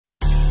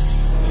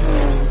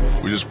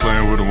We just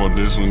playing with them on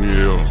this one,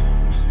 yeah.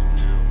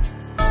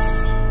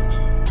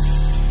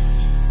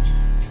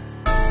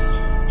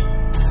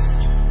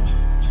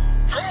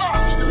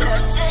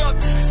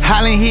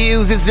 Highland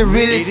Hillz is the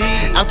realest.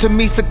 Out to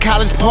meet some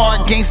College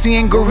Park, gangsta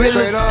and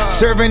gorillas.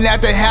 Serving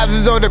at the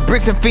houses or the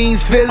bricks and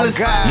fiends fillers.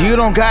 You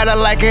don't gotta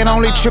like it,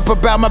 only trip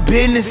about my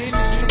business.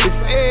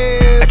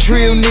 A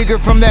trill nigga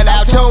from that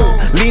alto.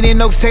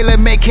 Leaning Oaks, Taylor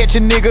make catch a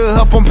nigga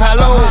up on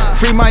Palo.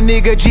 Free my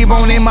nigga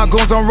G-Bone and my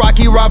guns on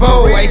Rocky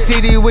Robbo. A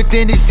city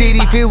within the city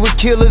filled with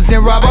killers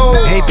and robbo.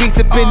 Hey, beats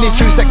up in the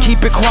streets, I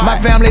keep it quiet. My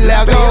family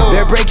loud though.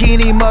 They're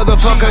breaking any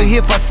motherfucker.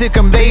 If I sick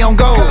them, they on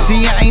go.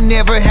 See, I ain't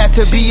never had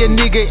to be a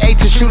nigga, ate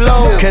to shoot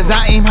low. Cause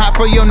I aim high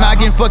for your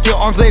noggin, fuck your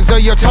arms, legs, or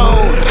your toes.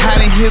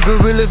 Highland Hill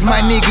gorillas, my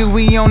nigga,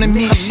 we on a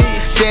mission.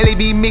 Daily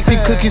be mixing,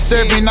 cooking,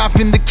 serving off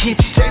in the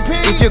kitchen.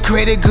 If your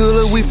credit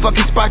good, we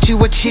fucking spot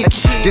you a chick.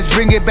 Just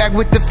bring it back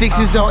with the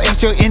fixings or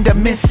else you'll end up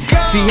missing.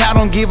 See, I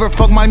don't give a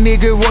fuck, my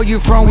nigga, where you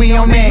from, we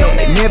on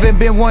that. Never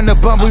been one to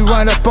bump, we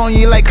run up on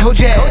you like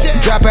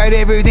Kojak. Drop out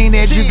everything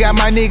that you got,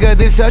 my nigga,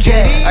 this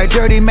subject. A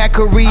dirty Mac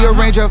could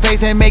rearrange your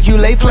face and make you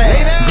lay flat.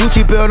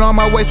 Gucci belt on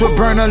my waist with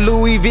burner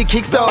Louis V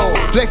kickstone.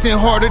 Flexing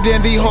harder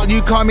than the Hulk,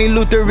 you call me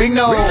Luther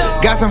Rigno.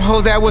 Got some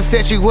hoes that will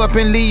set you up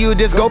and leave you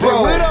just go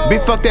bro. Be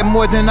fuck that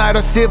Moissanite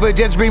or silver,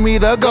 just bring me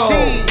the gold.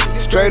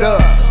 Straight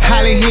up.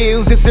 Highland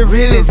Hillz, it's the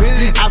realest.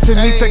 Out to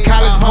meet some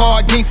College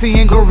Park, gangsta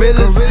and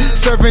gorillas.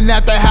 Serving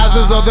at the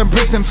houses of them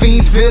bricks and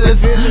fiends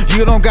fillers.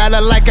 You don't gotta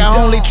like, I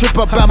only trip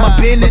about my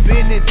business.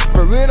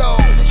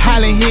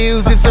 Highland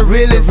Hillz, it's the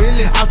realest.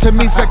 Out to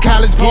meet some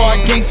College Park,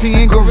 gangsta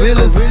and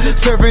gorillas.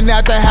 Serving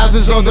at the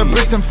houses of the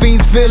bricks and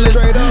fiends fillers.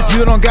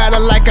 You don't gotta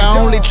like, I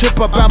only trip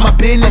about my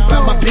business.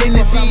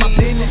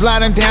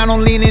 Sliding down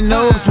on leaning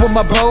Oaks with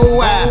my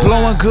bow out.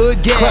 Blowing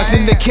good gas,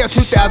 clutching the Kell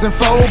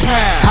 2004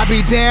 pound. I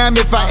be damn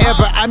if I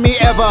ever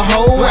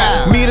hold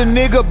out. Meet a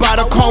nigga by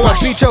the car,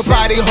 beat your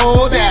body,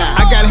 hold out.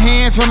 I got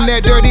hands from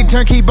that dirty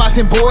turnkey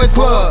boxing boys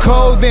club.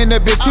 Cold than a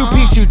bitch,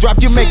 two-piece you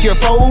drop, you make your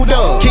fold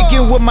up.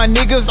 Kicking with my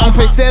niggas on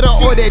Peseta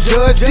or that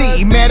Judge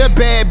D. Met a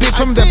bad bitch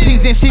from the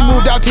P's and she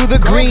moved out to the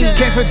green.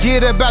 Can't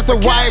forget about the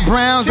white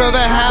browns of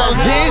the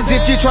houses.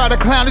 If you try to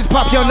clown this,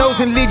 pop your nose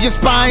and leave you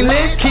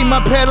spineless. Keep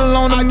my pedal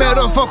on the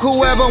metal, fuck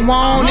whoever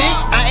want it.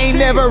 I ain't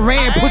never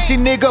ran, pussy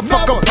nigga,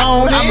 fuck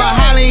opponent. I'm a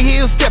Highland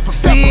Hill stepper,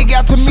 big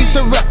out to me,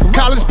 so rep.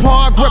 College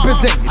Park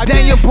represent,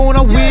 Daniel Boone,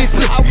 a weird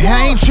split.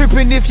 I ain't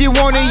tripping, if you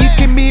want it, you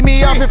can meet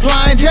me off at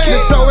Flying J. The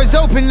store is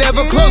open,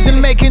 never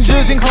closing, making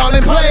judges and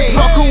calling play.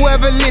 Fuck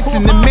whoever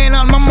listen, the man,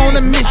 I'm on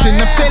a mission.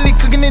 I'm steadily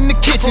cooking in the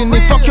kitchen,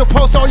 and fuck your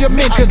post, all your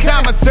mentions.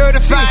 I'm a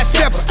certified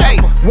stepper,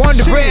 ayy,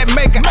 Wonder Bread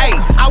maker, ayy.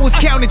 I was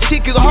counting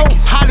chicken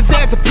hoes, hottest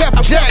as a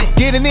pepper, J.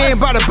 Getting in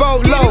by the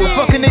boatload,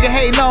 fuck a nigga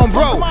hating on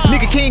bro.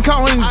 Nigga King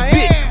Kong in this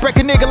bitch, break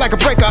a nigga like a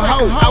break a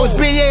hoe. I was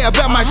BA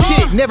about my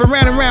shit, never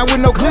ran around with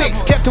no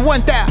clicks. Kept to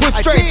 1,000, put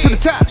straight to the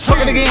top, fuck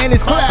a nigga in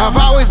his cloud. I've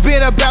always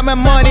been about my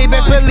money,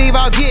 best believe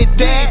I'll get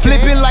that.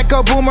 Flip it like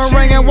a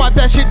boomerang and watch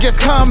that shit just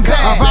come back.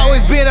 I've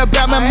always been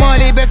about my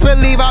money, best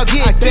believe I'll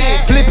get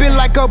that. Flip it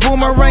like a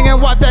boomerang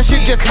and watch that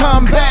shit just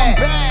come back.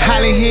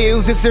 Highland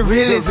Hillz, it's the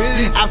realest.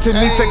 Out to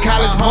meet some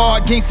College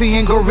Park, gangsta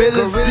and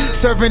gorillas.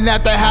 Serving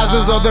at the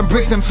houses of them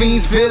bricks and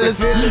fiends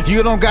fillers.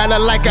 You don't gotta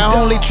like, I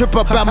only trip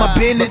about my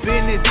business.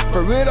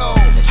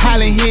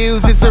 Highland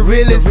Hillz, it's the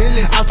realest.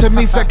 Out to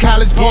meet some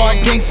College Park,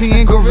 gangsta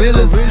and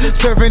gorillas.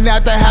 Serving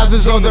at the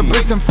houses of the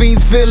bricks and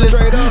fiends fillers.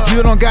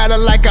 You don't gotta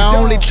like, I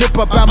only trip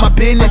about my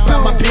business.